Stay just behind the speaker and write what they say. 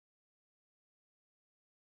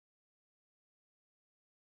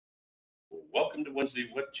Welcome to Wednesday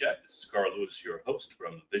Web Chat. This is Carl Lewis, your host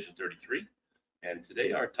from Vision 33. And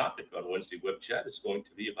today our topic on Wednesday Web Chat is going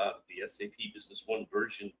to be about the SAP Business One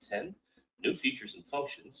version 10, new features and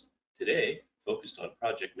functions. Today, focused on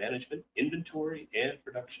project management, inventory, and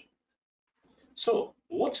production. So,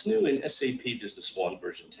 what's new in SAP Business One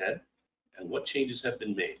version 10, and what changes have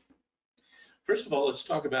been made? First of all, let's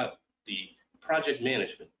talk about the project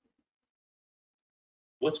management.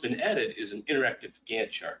 What's been added is an interactive Gantt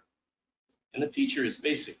chart. And the feature is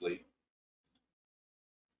basically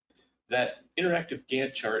that interactive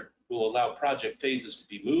Gantt chart will allow project phases to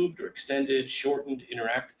be moved or extended, shortened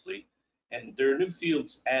interactively, and there are new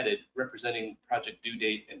fields added representing project due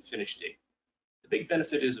date and finish date. The big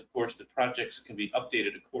benefit is, of course, that projects can be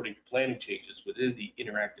updated according to planning changes within the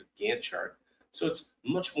interactive Gantt chart, so it's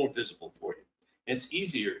much more visible for you. And it's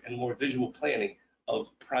easier and more visual planning of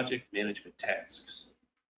project management tasks.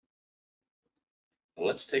 Now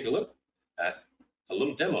let's take a look at a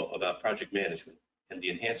little demo about project management and the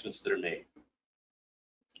enhancements that are made.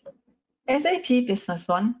 SAP Business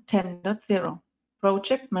One 10.0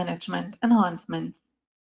 Project Management Enhancements.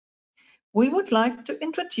 We would like to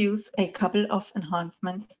introduce a couple of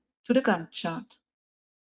enhancements to the Gantt chart.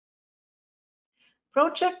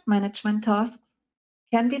 Project management tasks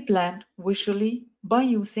can be planned visually by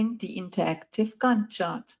using the interactive Gantt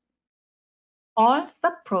chart. All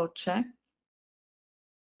sub-projects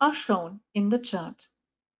are shown in the chart.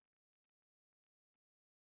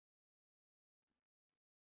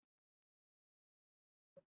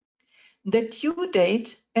 The due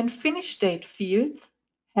date and finish date fields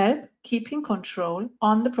help keeping control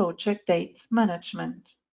on the project dates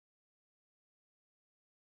management.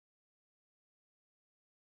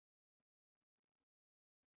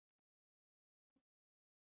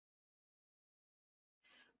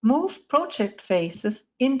 Move project phases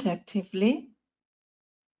interactively.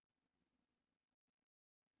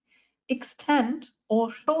 Extend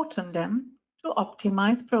or shorten them to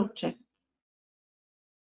optimize projects.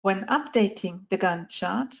 When updating the Gantt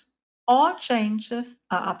chart, all changes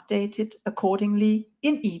are updated accordingly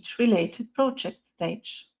in each related project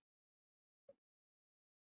stage.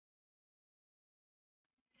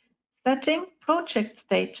 Setting project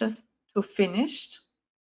stages to finished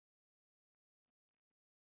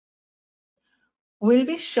will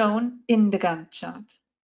be shown in the Gantt chart.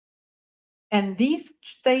 And these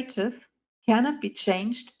status cannot be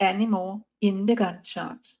changed anymore in the Gantt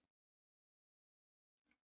chart.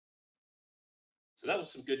 So that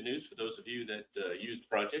was some good news for those of you that use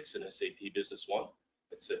projects in SAP Business One.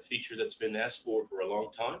 It's a feature that's been asked for a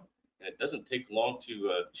long time, and it doesn't take long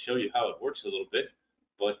to show you how it works a little bit,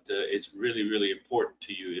 but it's really, really important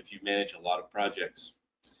to you if you manage a lot of projects.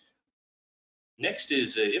 Next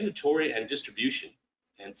is inventory and distribution.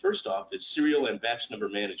 And first off is serial and batch number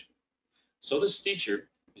management. So this feature,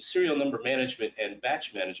 the serial number management and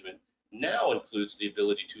batch management, now includes the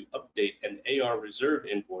ability to update an AR reserve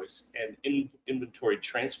invoice and inventory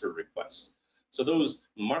transfer requests. So those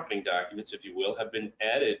marketing documents, if you will, have been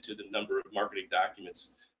added to the number of marketing documents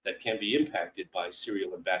that can be impacted by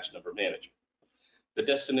serial and batch number management. The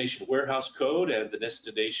destination warehouse code and the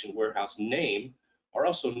destination warehouse name are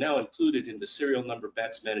also now included in the serial number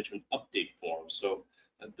batch management update form, so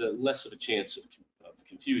the less of a chance of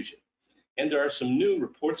confusion. And there are some new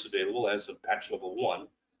reports available as of patch level 1,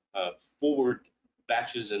 forward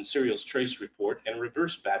batches and serials trace report and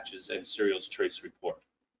reverse batches and serials trace report.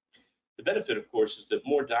 The benefit, of course, is that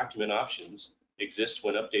more document options exist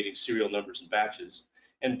when updating serial numbers and batches,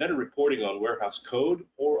 and better reporting on warehouse code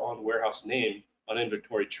or on warehouse name on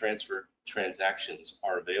inventory transfer transactions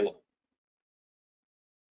are available.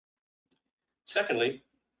 Secondly,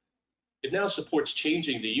 it now supports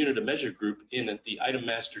changing the unit of measure group in the item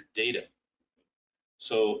master data.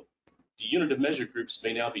 So the unit of measure groups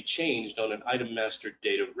may now be changed on an item master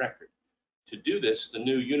data record. To do this, the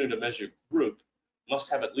new unit of measure group must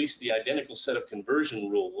have at least the identical set of conversion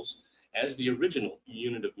rules as the original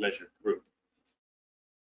unit of measure group.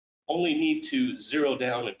 Only need to zero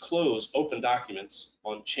down and close open documents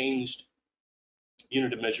on changed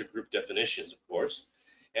unit of measure group definitions, of course,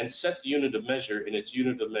 and set the unit of measure in its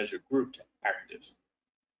unit of measure group to active.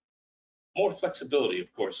 More flexibility,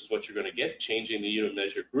 of course, is what you're going to get, changing the unit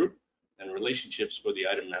measure group and relationships for the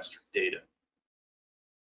item master data.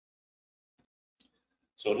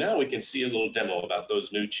 So now we can see a little demo about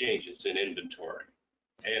those new changes in inventory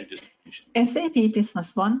and distribution. SAP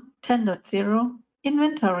Business One 10.0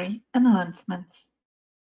 Inventory Enhancements.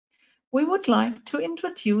 We would like to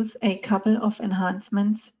introduce a couple of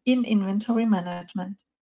enhancements in inventory management.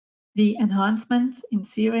 The enhancements in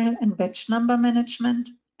serial and batch number management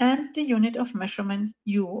and the unit of measurement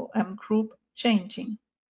UOM group changing.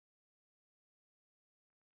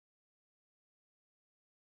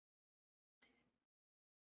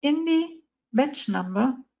 In the batch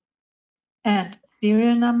number and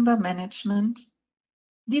serial number management,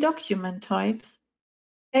 the document types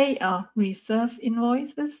AR reserve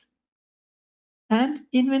invoices and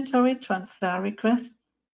inventory transfer requests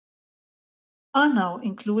are now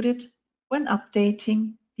included when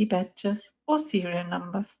updating the batches or serial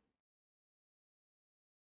numbers.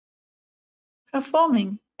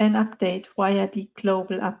 Performing an update via the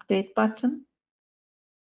Global Update button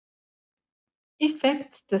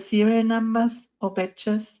affects the serial numbers or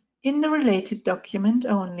batches in the related document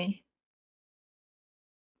only.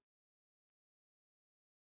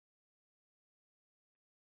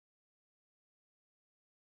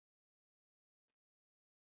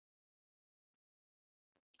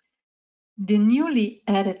 The newly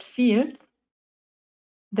added fields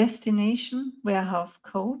Destination Warehouse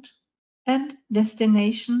Code and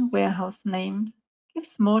Destination Warehouse Name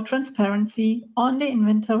gives more transparency on the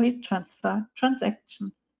inventory transfer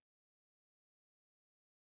transaction.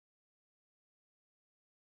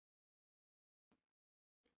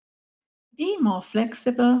 Be more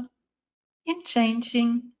flexible in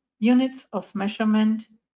changing units of measurement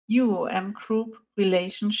UOM group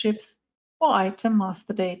relationships for item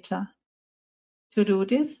master data. To do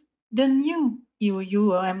this, the new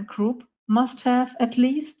UOM group must have at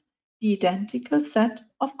least the identical set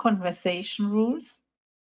of conversation rules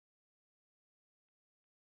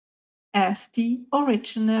as the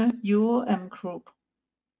original UOM group.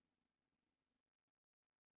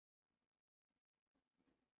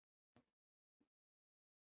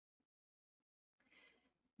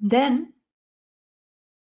 Then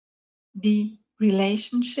the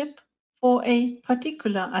relationship for a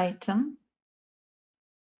particular item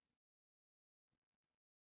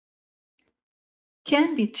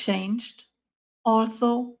can be changed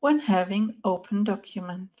also when having open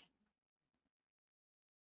documents.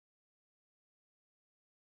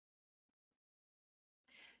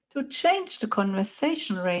 To change the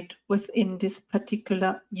conversation rate within this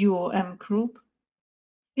particular UOM group,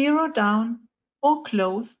 zero down or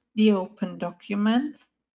close the open documents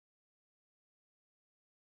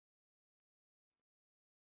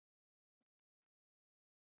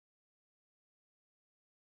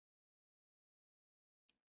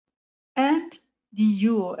and the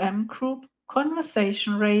UOM group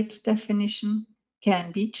conversation rate definition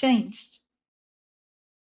can be changed.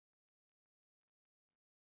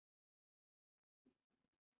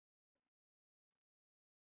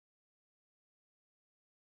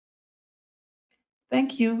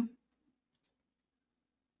 Thank you.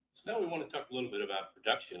 So now we want to talk a little bit about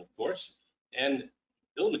production, of course. And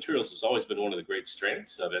bill of materials has always been one of the great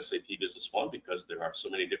strengths of SAP Business One because there are so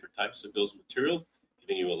many different types of bills of materials,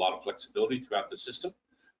 giving you a lot of flexibility throughout the system.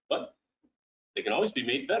 But they can always be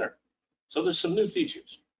made better. So there's some new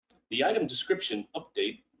features. The item description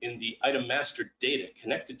update in the item master data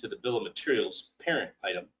connected to the bill of materials parent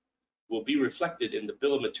item will be reflected in the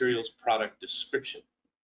bill of materials product description.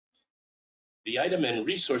 The item and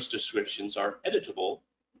resource descriptions are editable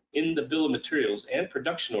in the bill of materials and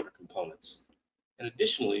production order components. And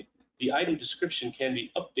additionally, the item description can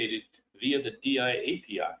be updated via the DI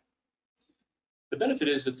API. The benefit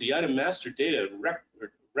is that the item master data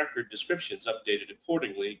record descriptions updated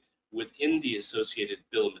accordingly within the associated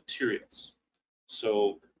bill of materials.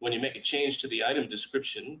 So when you make a change to the item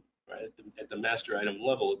description, right, at the master item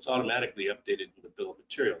level, it's automatically updated in the bill of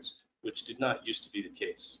materials, which did not used to be the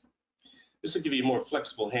case. This will give you more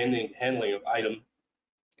flexible handling of item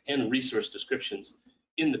and resource descriptions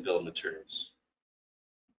in the bill of materials.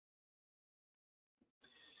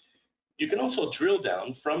 You can also drill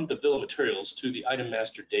down from the bill of materials to the item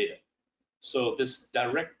master data. So this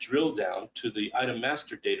direct drill down to the item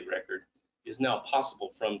master data record is now possible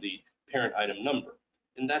from the parent item number.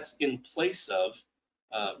 And that's in place of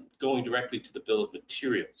going directly to the bill of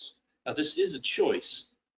materials. Now this is a choice,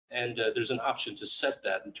 and there's an option to set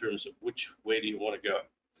that in terms of which way do you want to go.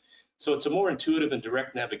 So it's a more intuitive and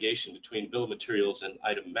direct navigation between bill of materials and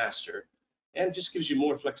item master, and just gives you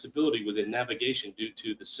more flexibility within navigation due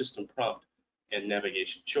to the system prompt and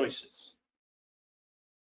navigation choices.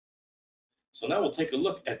 So now we'll take a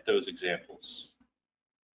look at those examples.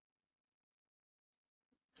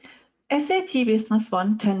 SAP Business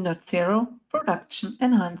One 10.0 Production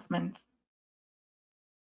Enhancements.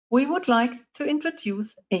 We would like to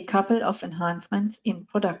introduce a couple of enhancements in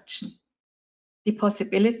production. The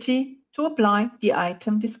possibility to apply the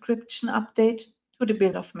item description update to the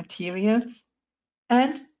bill of materials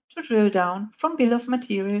and to drill down from bill of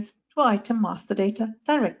materials to item master data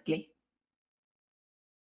directly.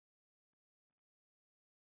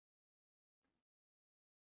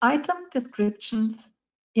 item descriptions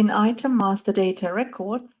in item master data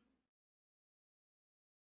records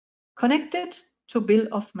connected to bill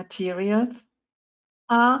of materials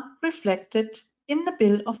are reflected in the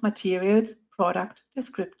bill of materials product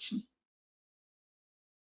description.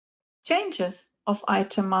 Changes of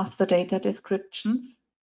item master data descriptions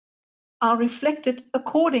are reflected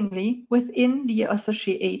accordingly within the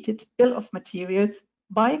associated bill of materials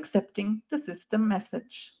by accepting the system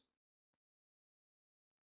message.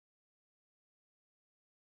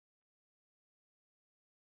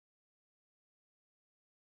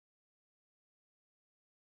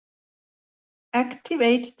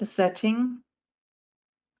 Activate the setting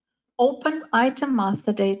Open item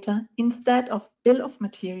master data instead of bill of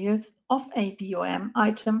materials of a BOM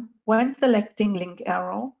item when selecting link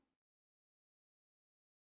arrow.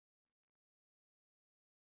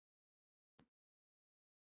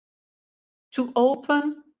 To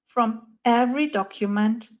open from every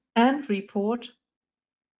document and report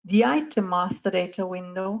the item master data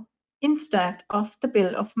window instead of the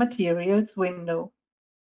bill of materials window.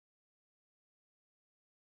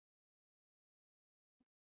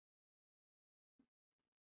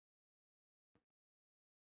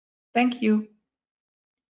 Thank you.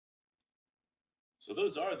 So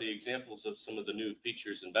those are the examples of some of the new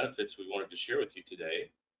features and benefits we wanted to share with you today.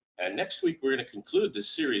 And next week, we're going to conclude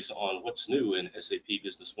this series on what's new in SAP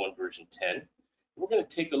Business One version 10. We're going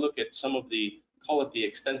to take a look at some of the, call it the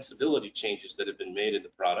extensibility changes that have been made in the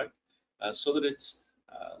product so that its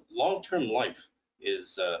long-term life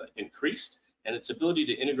is increased and its ability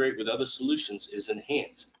to integrate with other solutions is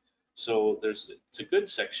enhanced. So it's a good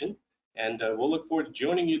section, and we'll look forward to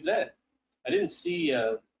joining you then. I didn't see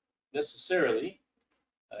necessarily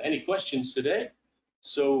any questions today,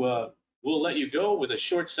 so we'll let you go with a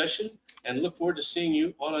short session and look forward to seeing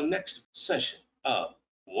you on our next session of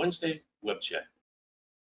Wednesday Web Chat.